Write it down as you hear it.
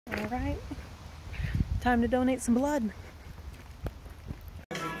All right, time to donate some blood.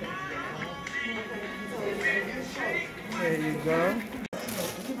 There you go.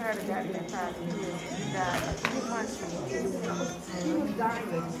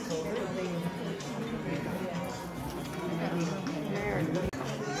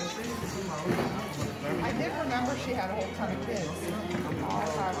 I did remember she had a whole ton of kids.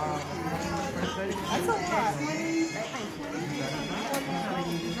 That's a lot.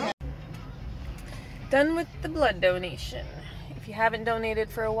 Done with the blood donation. If you haven't donated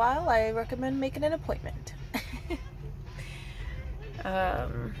for a while, I recommend making an appointment.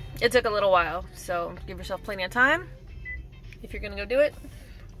 It took a little while, so give yourself plenty of time if you're gonna go do it.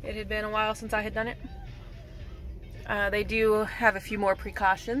 It had been a while since I had done it. They do have a few more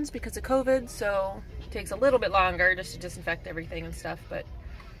precautions because of COVID, so it takes a little bit longer just to disinfect everything and stuff, but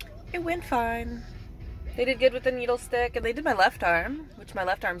it went fine. They did good with the needle stick, and they did my left arm, which my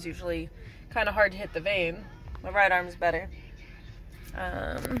left arm's usually kind of hard to hit the vein. My right arm's better.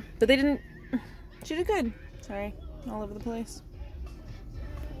 But they didn't, she did good. Sorry, all over the place.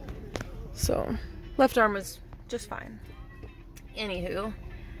 So, left arm was just fine. Anywho,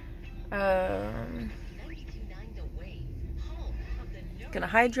 gonna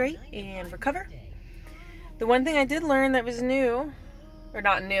hydrate and recover. The one thing I did learn that was new, or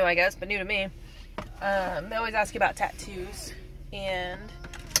not new I guess, but new to me, they always ask you about tattoos, and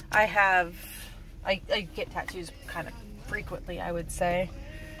I get tattoos kind of frequently, I would say,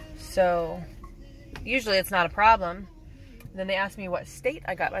 so usually it's not a problem. Then they asked me what state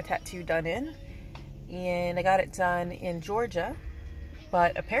I got my tattoo done in, and I got it done in Georgia,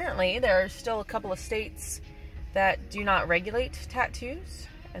 but apparently there are still a couple of states that do not regulate tattoos,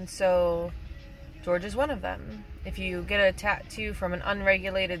 and so Georgia's one of them. If you get a tattoo from an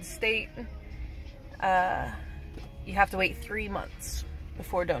unregulated state, you have to wait 3 months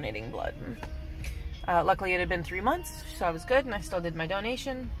before donating blood. Luckily it had been 3 months, so I was good, and I still did my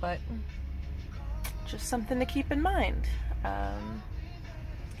donation, but just something to keep in mind.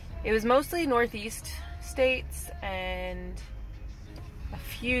 It was mostly Northeast states and a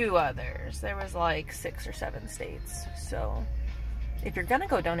few others. There was like 6 or 7 states. So if you're gonna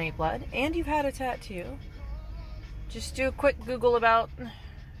go donate blood and you've had a tattoo, just do a quick Google about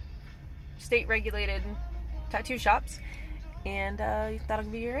state regulated tattoo shops, and that'll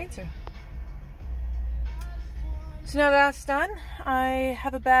be your answer. So now that's done, I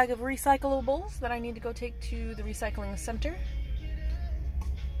have a bag of recyclables that I need to go take to the recycling center.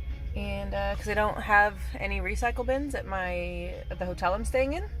 And because I don't have any recycle bins at the hotel I'm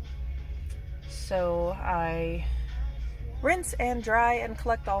staying in, so I rinse and dry and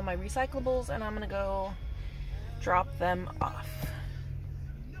collect all my recyclables, and I'm gonna go drop them off.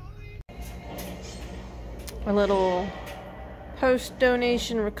 A little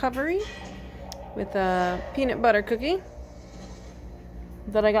post-donation recovery with a peanut butter cookie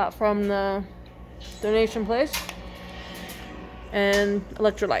that I got from the donation place, and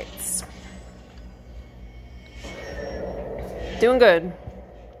electrolytes. Doing good.